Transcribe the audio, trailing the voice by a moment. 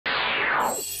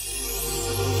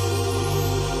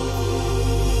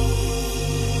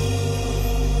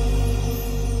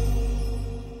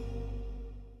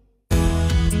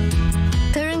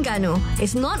Terengganu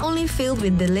is not only filled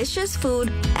with delicious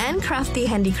food and crafty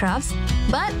handicrafts,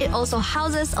 but it also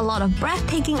houses a lot of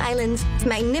breathtaking islands,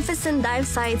 magnificent dive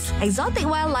sites, exotic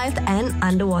wildlife, and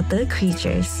underwater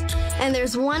creatures. And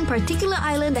there's one particular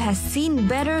island that has seen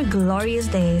better glorious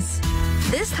days.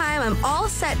 This time, I'm all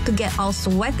set to get all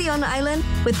sweaty on the island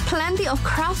with plenty of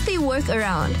crafty work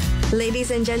around.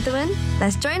 Ladies and gentlemen,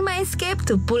 let's join my escape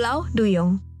to Pulau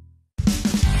Duyong.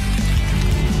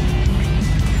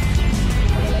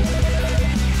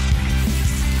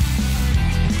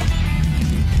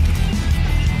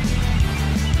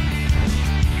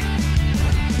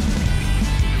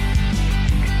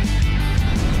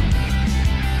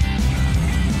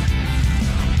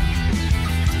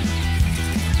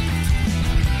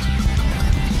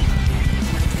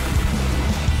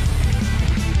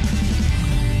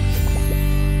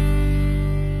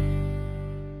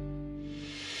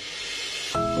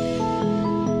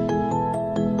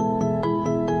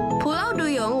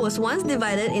 Was once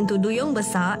divided into Duyong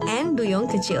Besar and Duyong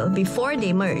Kecil before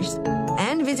they merged.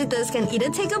 And visitors can either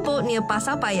take a boat near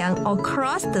Pasar Payang or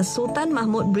cross the Sultan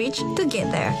Mahmud Bridge to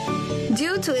get there.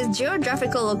 Due to its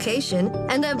geographical location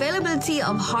and the availability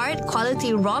of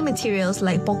hard-quality raw materials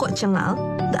like pokok cengal,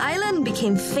 the island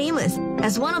became famous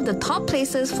as one of the top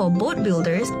places for boat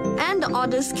builders, and the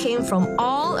orders came from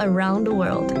all around the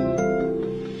world.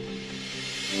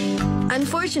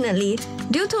 Unfortunately,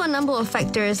 due to a number of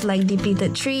factors like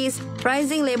depleted trees,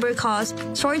 rising labor costs,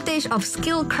 shortage of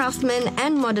skilled craftsmen,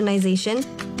 and modernization,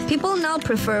 people now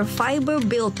prefer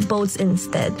fiber-built boats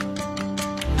instead.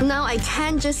 Now I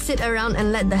can't just sit around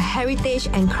and let the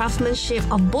heritage and craftsmanship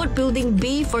of boat building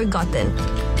be forgotten.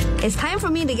 It's time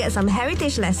for me to get some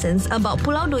heritage lessons about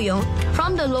Pulau Duyong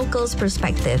from the locals'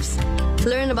 perspectives.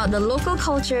 Learn about the local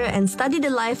culture and study the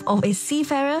life of a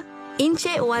seafarer,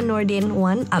 Encik Wan Nordin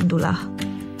Wan Abdullah.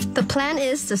 The plan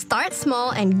is to start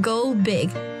small and go big,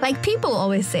 like people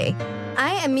always say.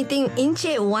 I am meeting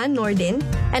Encik Wan Nordin,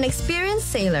 an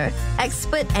experienced sailor,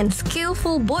 expert and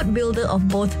skillful boat builder of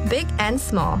both big and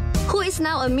small, who is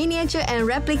now a miniature and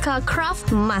replica craft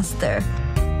master.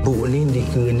 Buk ni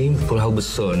dikira ni pulau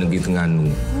besar negeri Terengganu.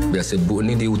 Biasa buk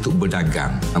ni dia untuk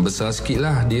berdagang. Besar sikit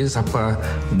lah, dia sampai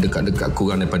dekat-dekat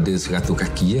kurang daripada 100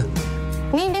 kaki lah.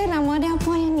 Ni dia nama dia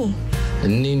apa yang ni?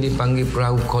 Ini dipanggil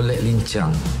perahu kolek lincang.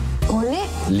 Kolek?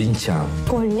 Lincang.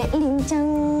 Kolek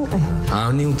lincang.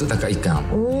 Ni untuk tangkap ikan.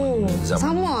 Oh,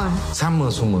 sama?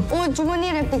 Sama semua. Oh, cuma ni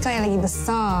replika yang lagi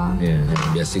besar. Ya,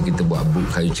 biasa kita buat buk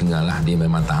kayu cengal lah. Dia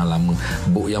memang tahan lama.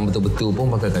 Buk yang betul-betul pun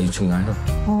pakai kayu cengal.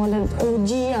 Oh, dan OG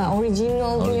lah.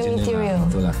 Original punya material. Lah,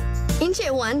 betul lah.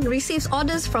 Encik Wan receives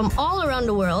orders from all around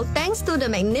the world thanks to the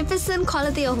magnificent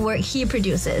quality of work he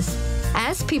produces,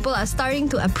 as people are starting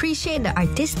to appreciate the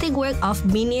artistic work of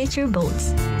miniature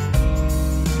boats.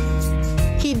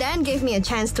 He then gave me a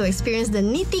chance to experience the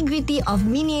nitty-gritty of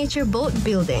miniature boat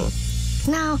building.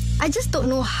 Now, I just don't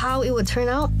know how it would turn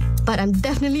out, but I'm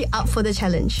definitely up for the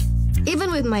challenge,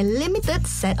 even with my limited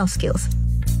set of skills.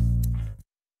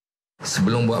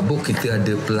 Sebelum buat boat, kita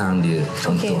ada pelang dia.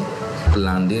 Contoh. Okay.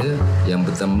 Pelang dia, yang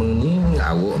pertama ni,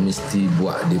 awak mesti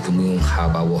buat dia punya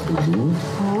bawah dulu.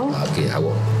 Oh. Okey,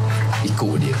 awak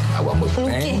ikut dia. Awak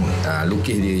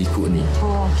lukis dia ikut ni.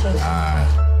 Oh, okay.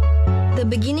 The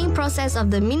beginning process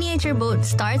of the miniature boat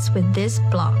starts with this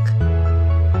block.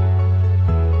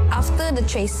 After the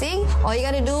tracing, all you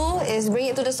gotta do is bring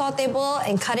it to the saw table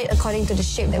and cut it according to the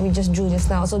shape that we just drew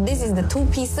just now. So this is the two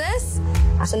pieces.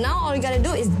 So now all you gotta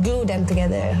do is glue them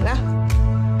together.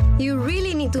 You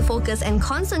really need to focus and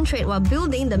concentrate while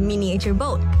building the miniature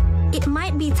boat. It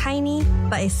might be tiny,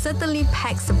 but it certainly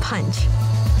packs a punch.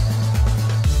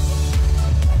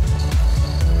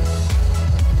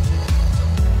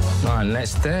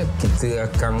 Next step, kita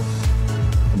akan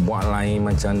buat lain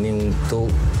macam ni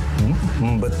untuk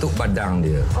membentuk badan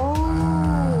dia.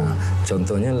 Oh.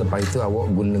 Contohnya lepas itu awak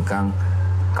gunakan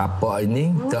kapak ini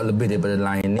tak lebih daripada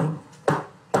lain ni.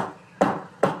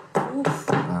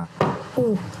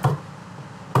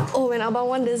 Oh, when Abang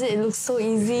Wan does it, it looks so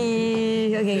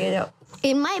easy. Okay, get up.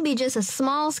 It might be just a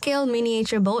small-scale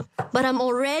miniature boat, but I'm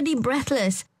already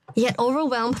breathless, yet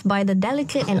overwhelmed by the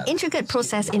delicate and intricate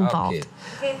process involved.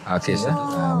 Okay, sir.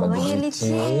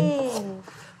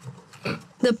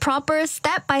 The proper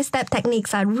step-by-step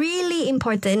techniques are really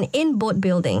important in boat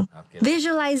building.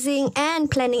 Visualizing and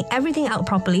planning everything out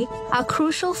properly are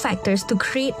crucial factors to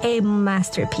create a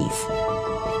masterpiece.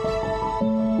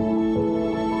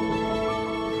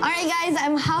 Alright guys,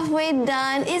 I'm halfway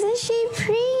done. Isn't she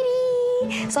pretty?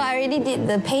 So I already did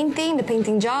the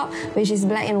painting job, which is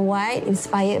black and white,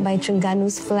 inspired by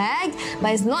Terengganu's flag,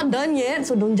 but it's not done yet,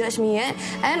 so don't judge me yet.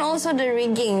 And also the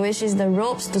rigging, which is the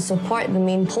ropes to support the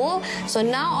main pole. So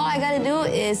now all I gotta do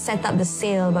is set up the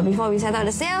sail. But before we set up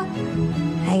the sail,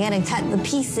 I gotta cut the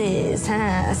pieces.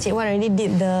 Cik Wan already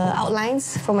did the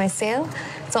outlines for my sail.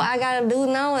 So all I gotta do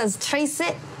now is trace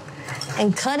it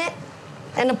and cut it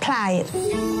and apply it.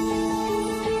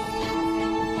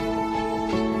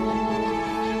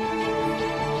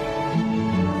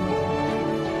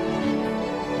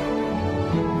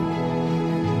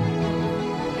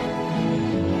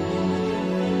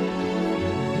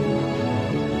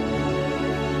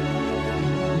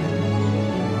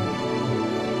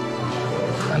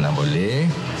 Anak boleh.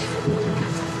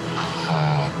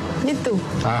 Gitu.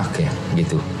 Okey,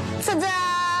 gitu. Ta-da!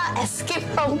 Escape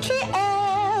from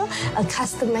KL. A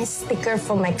customized sticker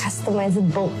for my customized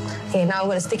boat. Okay, now I'm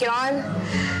going to stick it on.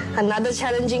 Another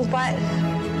challenging part.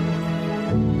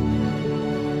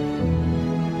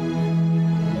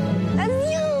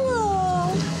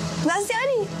 Dah siap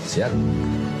ni? Siap.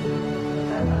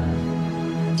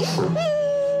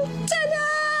 Ta-da!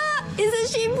 Isn't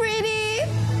she pretty?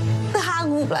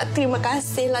 Terharu pula. Terima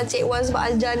kasih lah Cik Wan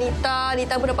sebab ajar Nita.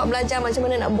 Nita pun dapat belajar macam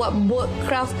mana nak buat boat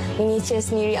craft miniature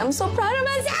sendiri. I'm so proud of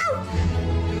myself!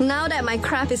 Now that my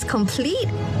craft is complete,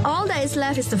 all that is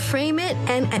left is to frame it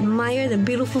and admire the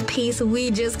beautiful piece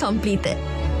we just completed.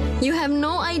 You have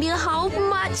no idea how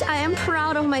much I am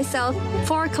proud of myself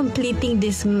for completing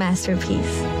this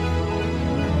masterpiece.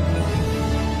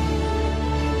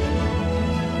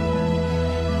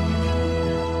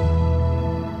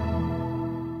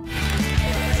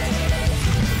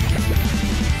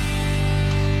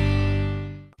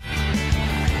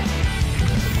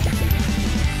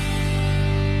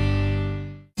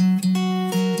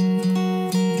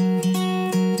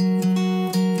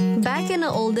 In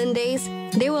the olden days,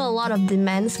 there were a lot of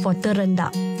demands for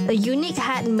terengganu, a unique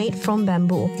hat made from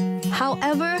bamboo.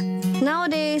 However,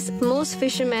 nowadays, most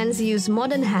fishermen use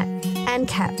modern hat and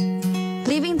cap,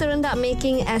 leaving terengganu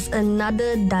making as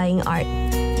another dying art.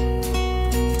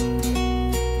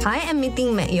 I am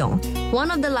meeting Mek Yong, one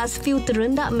of the last few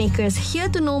terengganu makers here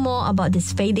to know more about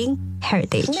this fading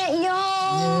heritage. Mek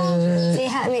Yong!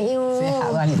 Sihat Mek Yong! Sihat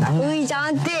lah ni tangan. Ui,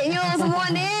 cantiknya semua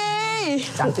ni!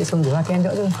 Cantik sungguh lah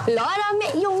kendok tu. Lah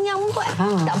Mek Yong yang buat.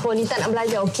 Tak apa, Nita nak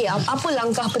belajar. Okey, apa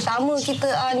langkah pertama kita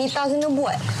Nita kena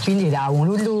buat? Pilih daun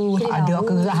dulu. Ada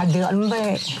kerah, ada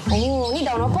lembek. Oh, ni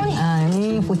daun apa ni?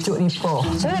 Ni pucuk nipah.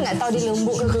 Macam mana nak tahu dia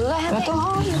lembut ke kerah? Tak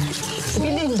tahu. Tapi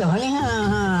lidah ni.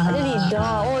 Ada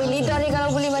lidah. Oh, lidah ni kalau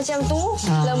boleh macam tu,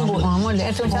 lembut. Molek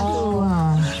tu macam tu.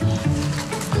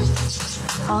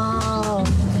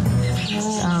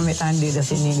 Ambil tanda dah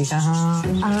sini di sana.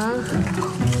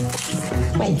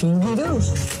 Baik tinggi tu.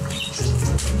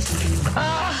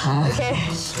 Okay.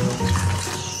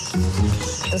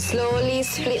 So slowly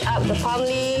split up the palm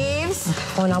leaves.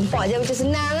 Oh, nampak je macam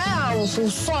senang lah.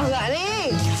 Susah tak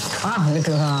ni?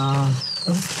 Gitu.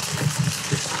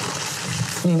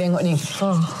 Ni tengok ni.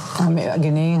 Ambil kat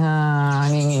gini.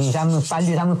 Ni sama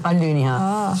kepala ni.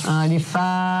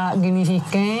 Lipat gini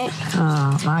sikit.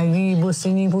 Mari bus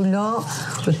sini pula.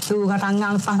 Betul kan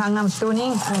tangan lepas tangan betul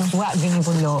ni. Buat gini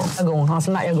pula. Agung.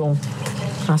 Semak ya Agung.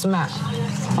 Semak.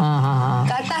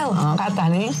 Kat atas tu? Kat atas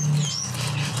ni.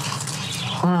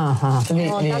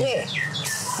 Tarik.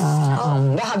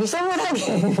 Dah habis semua tadi.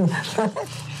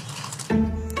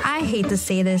 I hate to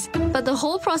say this, but the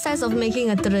whole process of making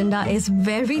a terengganu is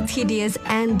very tedious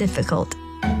and difficult.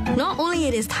 Not only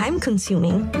it is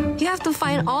time-consuming, you have to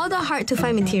find all the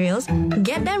hard-to-find materials,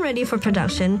 get them ready for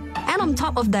production, and on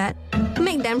top of that,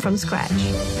 make them from scratch.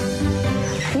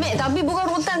 Mek, tapi bukan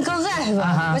rotan keras.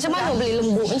 Macam mana boleh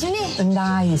lembut macam ni?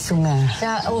 Rendah air sungai.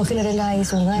 Kena rendah air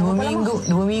sungai. 2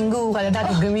 minggu. Kalau dah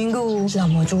 3 minggu.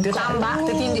 Lama juga. Dia tambah,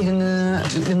 tertindih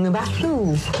dengan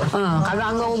batu. Kalau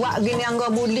anggar buat gini, anggar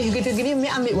boleh gitu-gini,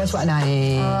 Mek ambil waswak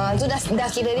naik. Tu dah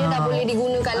kira dia dah boleh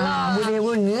digunakan lah. Boleh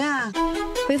guna lah.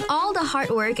 With all the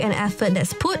hard work and effort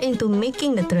that's put into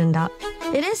making the terengganu,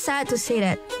 it is sad to say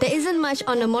that there isn't much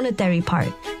on the monetary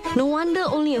part. No wonder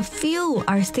only a few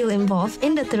are still involved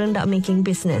in the terengganu making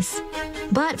business.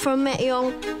 But for Mek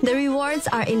Yong, the rewards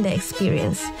are in the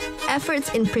experience,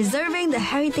 efforts in preserving the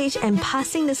heritage and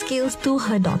passing the skills to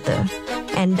her daughter.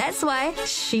 And that's why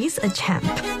she's a champ.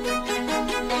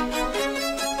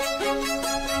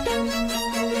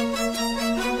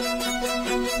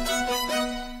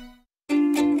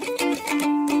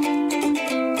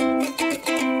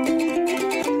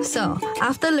 So,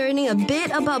 after learning a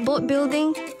bit about boat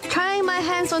building, trying my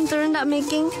hands on terengganu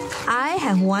making, I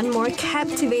have one more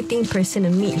captivating person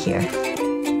to meet here.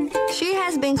 She has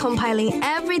has been compiling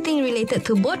everything related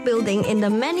to boat building in the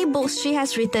many books she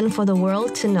has written for the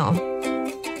world to know.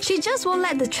 She just won't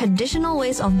let the traditional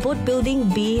ways of boat building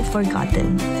be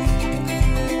forgotten.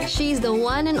 She's the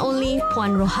one and only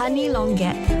Puan Rohani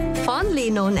Longget, fondly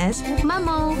known as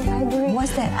Mamo.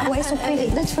 What's that? What is so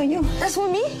pretty? That's for you. That's for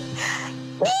me?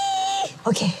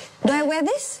 Okay. Do I wear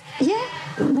this? Yeah.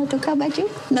 Nak tukar baju?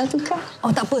 Nak tukar?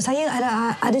 Oh, tak apa. Saya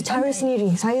ada cara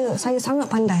sendiri. Saya sangat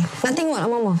pandai. Nak tengok lah,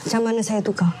 Mama, macam mana saya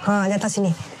tukar. Di atas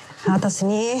sini. Atas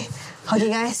sini.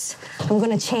 Okay, guys. I'm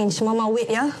gonna change. Mama, wait,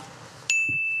 ya.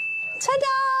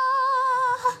 Tada!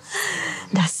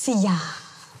 Dah siap.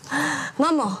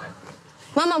 Mama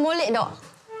boleh tak?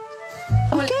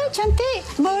 Okey, cantik.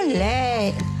 Boleh.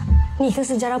 Ni ke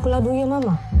sejarah Pulau Duyong,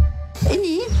 Mama?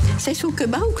 Ini saya suka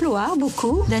baru keluar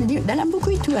buku dan dalam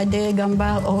buku itu ada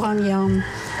gambar orang yang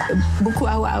buku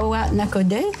awak-awak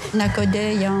nakoda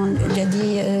yang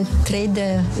jadi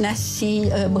trader nasi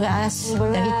beras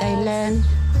dari Thailand,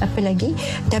 apa lagi,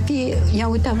 tapi yang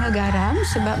utama garam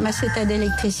sebab masa tak ada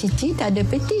elektrisiti, tak ada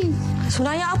peti.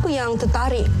 Sebenarnya apa yang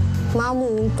tertarik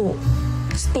Mamu untuk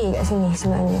stay kat sini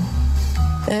sebenarnya?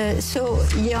 So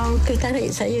yang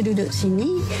tertarik saya duduk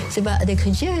sini sebab ada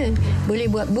kerja, boleh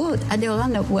buat bot, ada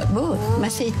orang nak buat bot.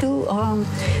 Masa itu orang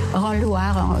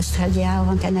luar, orang Australia,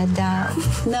 orang Kanada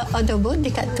nak ada bot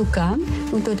dekat tukang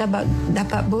untuk dapat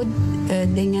bot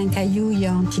dengan kayu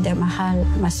yang tidak mahal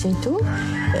masa itu,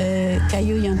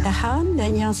 kayu yang tahan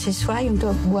dan yang sesuai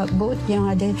untuk buat bot yang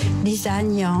ada desain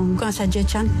yang bukan saja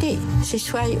cantik,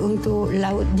 sesuai untuk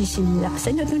laut di sini lah.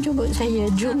 Saya nak tunjuk bot saya,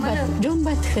 Jom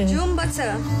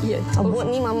Butter. Ya. Bot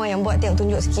ni Mama yang buat, tengok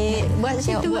tunjuk sikit. Buat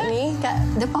situ bot ni kat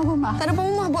depan rumah. Kat depan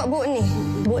rumah buat bot ni.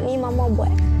 Bot ni Mama buat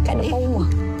kat depan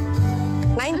rumah.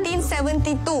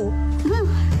 1972.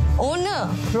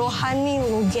 Owner Rohani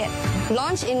Longget.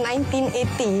 Launched in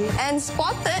 1980 and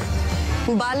spotted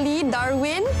Bali,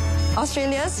 Darwin,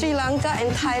 Australia, Sri Lanka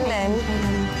and Thailand.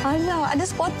 Alah, ada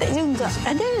spotted juga.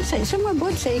 Ada, semua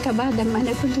bot saya khabar dan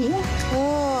mana pergi ya.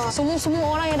 Oh, semua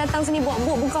orang yang datang sini buat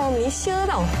bot bukan orang Malaysia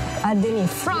tau. Ada ni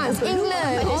France,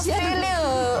 England, Australia,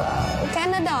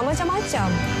 Canada, macam-macam.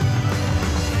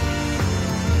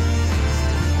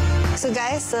 So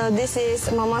guys, this is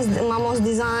Mama's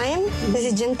design. This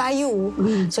is jentayu.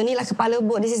 So ni lah kepala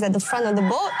boat. This is at the front of the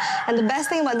boat. And the best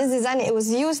thing about this design, it was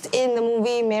used in the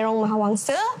movie Merong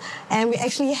Mahawangsa. And we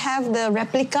actually have the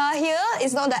replica here.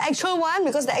 It's not the actual one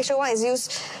because the actual one is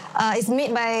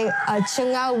made by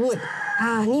cengal wood.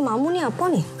 Ni Mamu ni apa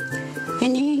ni?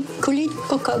 Ini kulit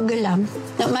pokok gelam.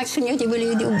 Maksudnya dia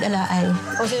boleh hidup dalam air.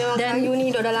 Oh, so dan kayu ni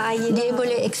duduk dalam air. Dia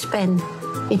boleh expand.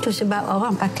 Itu sebab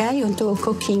orang pakai untuk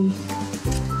cooking.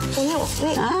 Tengok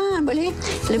ni. Boleh.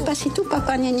 Lepas itu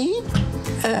papannya ni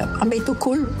ambil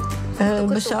tukul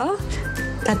besar,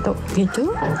 tatuk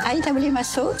gitu. Air tak boleh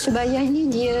masuk sebab yang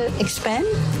ini dia expand.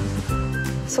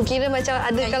 So kira macam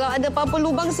ada, kalau ada apa-apa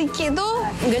lubang sikit tu,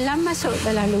 gelam masuk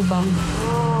dalam lubang.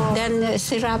 Dan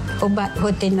sirap obat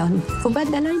hotenon. Ubat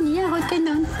dalam ini ya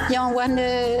hotenon yang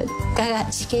warna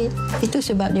karat sikit. Itu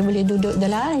sebab dia boleh duduk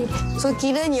dalam air. So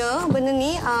kiranya benda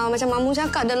ni macam Mamu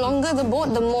cakap, the longer the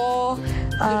boat, the more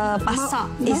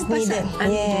pasak is needed.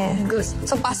 Yeah. Good.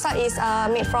 So pasak is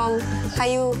made from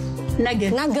kayu naga.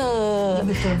 Ya,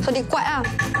 betul. So dia kuat lah.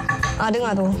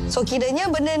 Dengar tu. So kiranya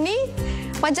benda ni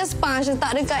macam sponge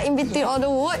letak dekat in between all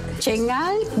the wood.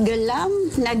 Cengal, gelam,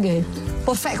 naga.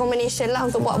 Perfect combination lah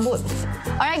untuk buat boat.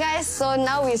 Alright guys, so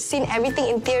now we've seen everything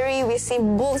in theory, we've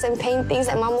seen books and paintings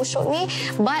that Mamu showed me,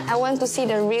 but I want to see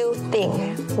the real thing,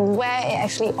 where it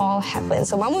actually all happened.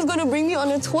 So Mamu's going to bring me on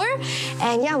a tour,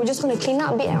 and yeah, we're just going to clean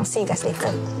up a bit and I'll see you guys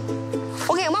later.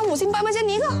 Okay, Mamu, simpan macam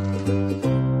ni ke?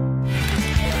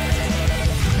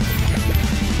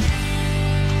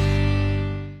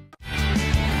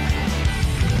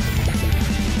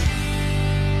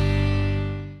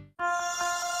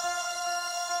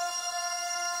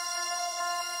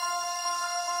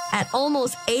 At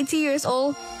almost 80 years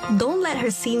old, don't let her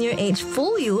senior age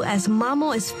fool you, as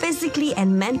Mamo is physically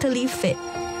and mentally fit,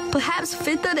 perhaps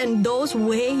fitter than those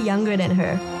way younger than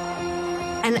her.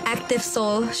 An active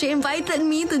soul, she invited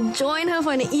me to join her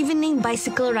for an evening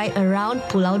bicycle ride around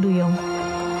Pulau Duyong.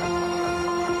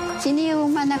 Sini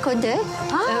rumah nakoda,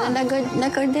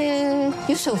 nakoda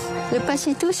Yusuf. Lepas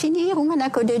itu sini rumah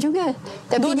nakoda juga.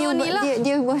 Tapi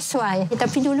dia buat suai.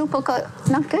 Tapi dulu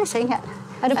pokok nangka saya ingat.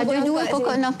 Ada dua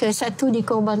pokok nangka, satu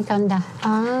dikorbankan dah.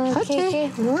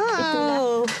 Okay. Wow. Itulah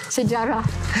sejarah.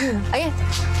 Okay,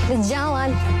 kita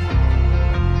jalan.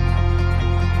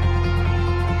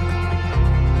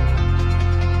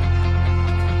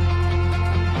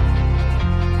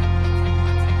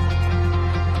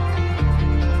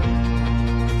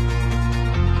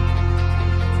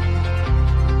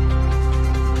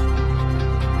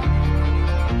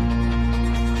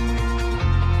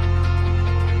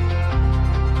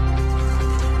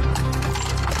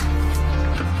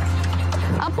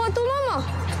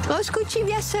 bos kuci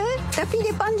biasa, tapi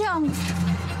dia panjang.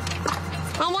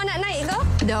 Mama nak naik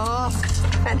ke? Dah.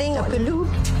 Nak tengok. Tak perlu.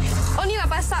 Oh, ni lah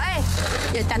pasak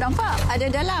Ya, tak nampak. Ada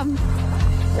dalam.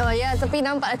 Oh ya, tapi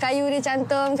nampak kayu dia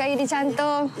cantum,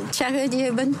 Cara dia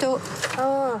bentuk.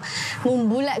 Oh,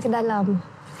 membulat ke dalam.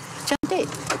 Cantik.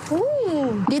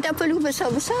 Dia tak perlu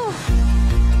besar-besar.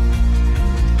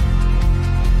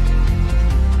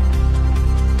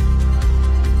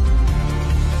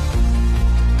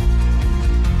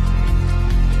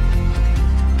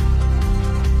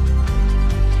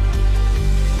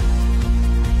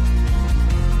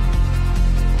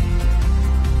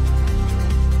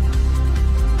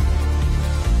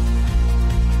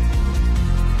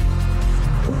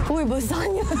 Ui,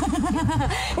 besarnya.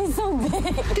 It's so big.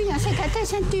 Itu yang saya kata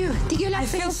macam tu. 3 I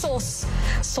feel lapis.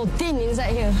 so thin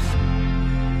inside here.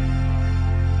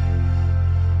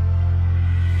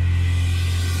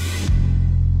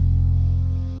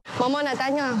 Mama nak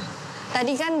tanya.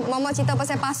 Tadi kan Mama cerita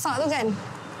pasal pasak tu kan?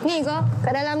 Ni ke?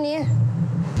 Kat dalam ni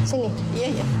Sini.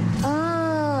 Ya, ya.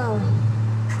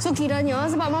 So kiranya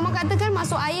sebab Mama kata kan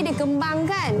masuk air dia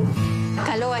kembang kan?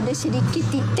 Kalau ada sedikit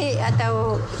titik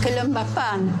atau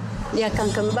kelembapan, dia akan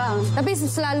kembang. Tapi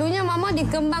selalunya Mama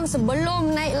dikembang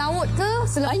sebelum naik laut ke?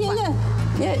 Yalah.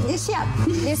 Dia siap.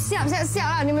 Dia siap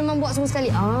lah. Dia memang buat semua sekali.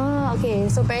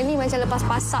 Okay. So apparently macam lepas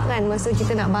pasak kan, masa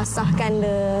kita nak basahkan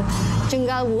the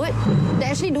cenggal wood, they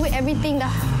actually do it everything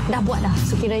dah buat dah.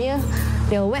 So kiranya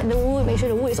they'll wet the wood, make sure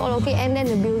the wood is all okay, and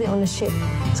then they build it on the ship.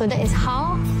 So that is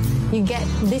how you get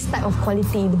this type of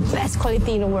quality, the best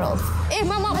quality in the world.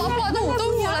 Mama, apa tu?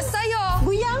 Tunggulah saya.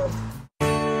 Buyang.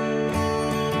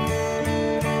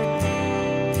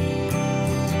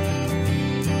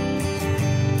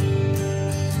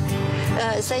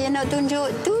 Saya nak tunjuk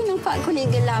tu, nampak kulit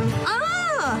gelam.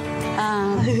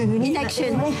 In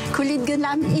action. Kulit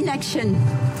gelam in action.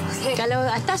 Okay. Kalau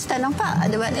atas tak nampak,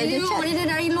 ada cat. Dia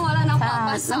dari luar lah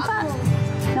nampak pasak.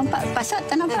 Nampak pasak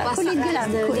tak nampak kulit gelam.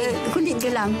 Kulit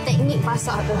gelam. Teknik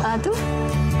pasak tu. Tu.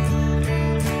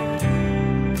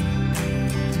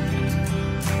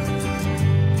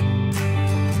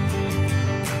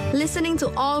 Listening to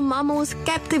all Mamo's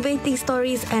captivating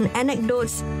stories and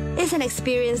anecdotes is an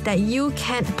experience that you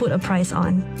can't put a price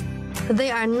on.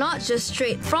 They are not just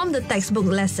straight from the textbook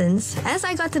lessons, as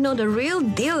I got to know the real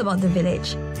deal about the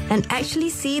village and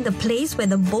actually see the place where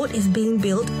the boat is being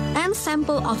built and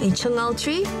sample of a chengal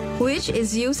tree, which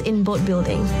is used in boat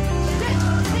building.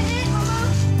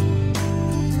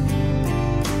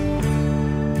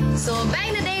 So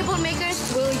back in the day, boat makers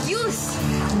will use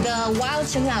the wild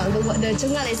chengal. The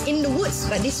chengal is in the woods,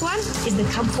 but this one is the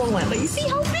kampung one. But you see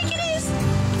how big it is?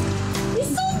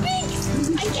 It's so big!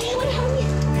 I can't even hold it.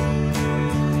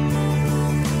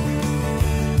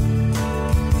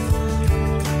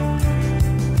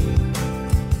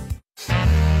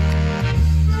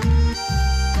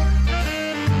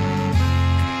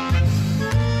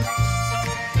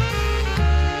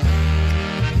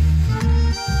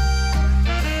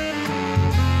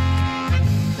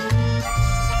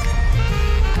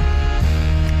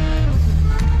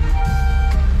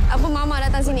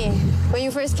 Sini, when you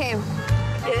first came,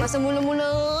 masa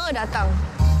mula-mula datang,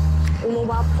 umur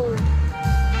berapa?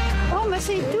 Oh,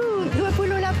 masa itu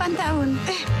 28 tahun.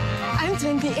 I'm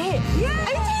 28. Yeah.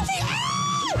 I'm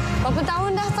 28. Berapa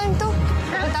tahun dah time tu?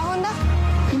 Berapa tahun dah?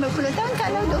 50 tahun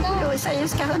kalau 20. Saya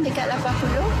sekarang dekat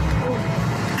 80.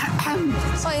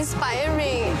 So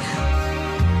inspiring.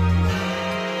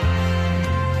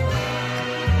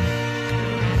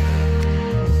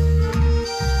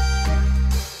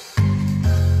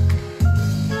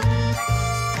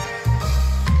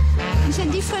 It's a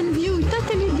different view,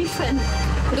 totally different.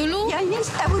 Dulu? Yang ini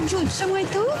tak wujud. Semua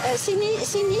itu,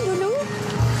 sini dulu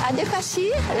ada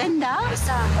pasir rendah,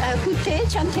 putih,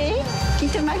 cantik.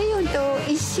 Kita mari untuk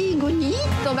isi guni.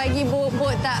 So bagi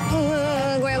bot tak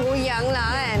goyang-goyang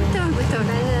lah kan? Betul.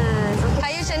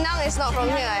 Kayu Cenang is not from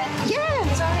here eh? Yeah,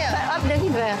 it's from here. But up the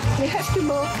river. We have to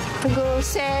go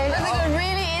sail. Let's go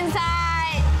really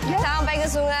inside. Yeah. Sampai ke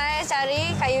sungai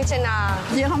cari kayu Cenang.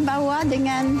 Dia orang bawa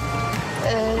dengan...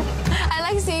 I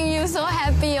like seeing you so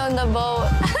happy on the boat.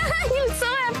 You look so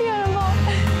happy on the boat.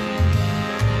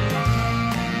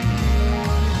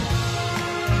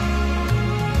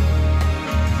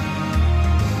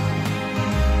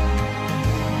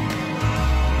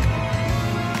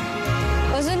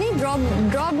 Maksud ni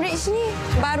drawbridge ni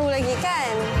baru lagi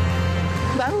kan?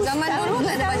 Baru zaman dulu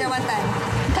tak ada jambatan?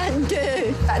 Tak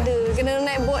ada. Kena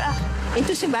naik bot lah.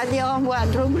 Itu sebab dia orang buat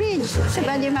drawbridge.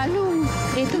 Sebab dia malu.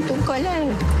 Dia tutup kuala.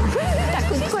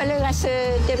 Takut kuala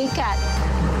rasa terikat.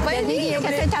 Jadi dia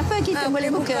kata tak apa, kita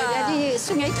boleh buka. Jadi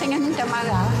Sungai Terengganu tak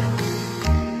marah.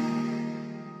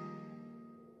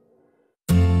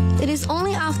 It is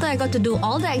only after I got to do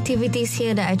all the activities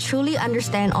here that I truly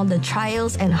understand all the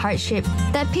trials and hardship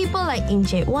that people like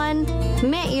Encik Wan,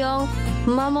 Mek Yong,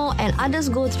 Mamo and others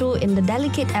go through in the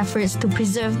delicate efforts to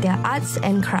preserve their arts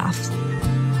and crafts.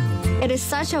 It is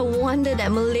such a wonder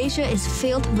that Malaysia is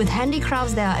filled with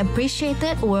handicrafts that are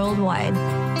appreciated worldwide.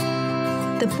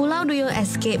 The Pulau Duyong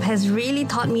escape has really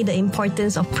taught me the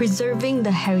importance of preserving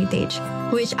the heritage,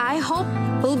 which I hope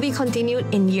will be continued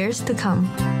in years to come.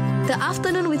 The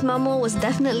afternoon with Mamo was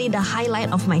definitely the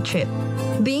highlight of my trip.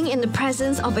 Being in the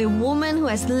presence of a woman who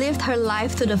has lived her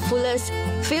life to the fullest,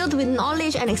 filled with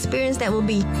knowledge and experience that will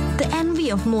be the envy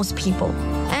of most people,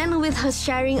 and with her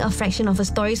sharing a fraction of her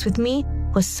stories with me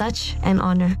was such an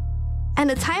honor. And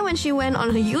the time when she went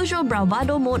on her usual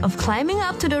bravado mode of climbing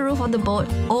up to the roof of the boat,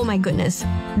 oh my goodness,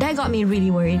 that got me really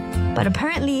worried. But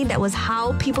apparently that was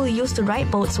how people used to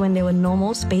ride boats when there were no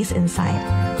more space inside.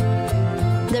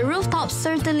 The rooftop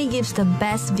certainly gives the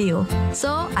best view,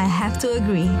 so I have to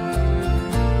agree.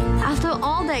 After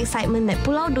all the excitement that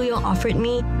Pulau Duyong offered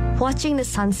me, watching the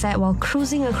sunset while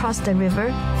cruising across the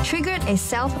river triggered a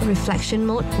self-reflection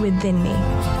mode within me.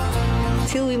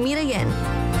 Till we meet again,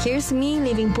 here's me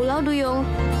leaving Pulau Duyong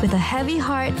with a heavy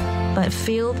heart but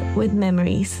filled with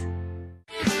memories.